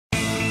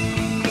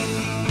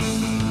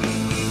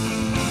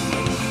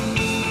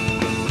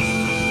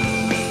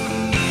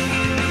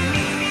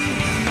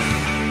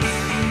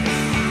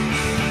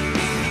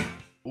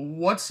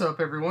What's up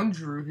everyone,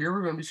 Drew here.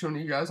 We're going to be showing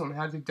you guys on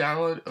how to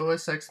download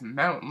OS X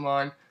Mountain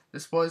Lion.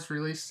 This was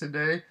released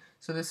today,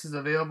 so this is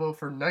available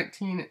for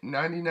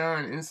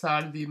 $19.99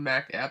 inside the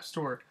Mac App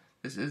Store.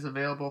 This is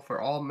available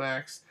for all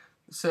Macs.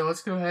 So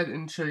let's go ahead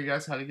and show you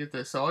guys how to get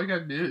this. So all you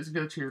got to do is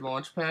go to your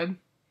Launchpad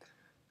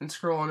and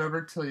scroll on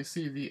over till you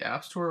see the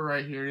App Store.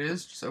 Right here it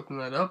is. Just open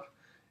that up.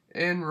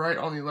 And right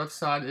on the left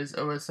side is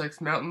OS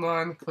X Mountain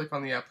Lion. Click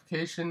on the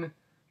application,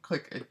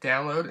 click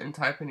download, and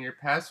type in your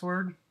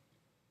password.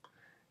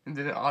 And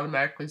then it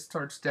automatically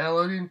starts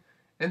downloading,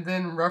 and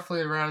then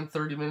roughly around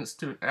 30 minutes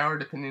to an hour,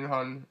 depending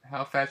on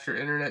how fast your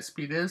internet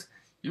speed is,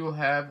 you will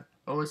have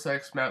OS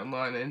X Mountain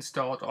Lion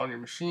installed on your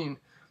machine.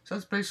 So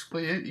that's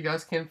basically it. You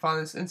guys can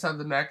find this inside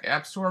the Mac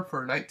App Store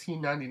for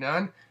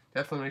 $19.99.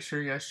 Definitely make sure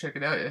you guys check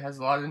it out. It has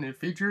a lot of new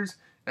features,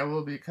 and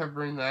we'll be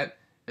covering that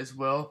as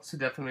well, so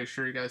definitely make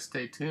sure you guys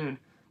stay tuned.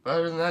 But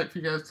other than that, if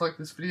you guys like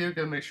this video,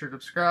 go make sure to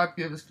subscribe,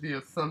 give this video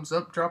a thumbs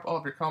up, drop all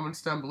of your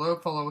comments down below,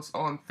 follow us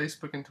on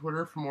Facebook and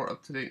Twitter for more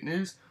up-to-date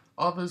news.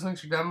 All of those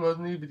links are down below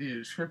in the video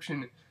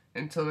description.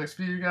 Until next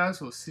video, guys,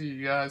 we'll see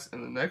you guys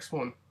in the next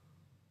one.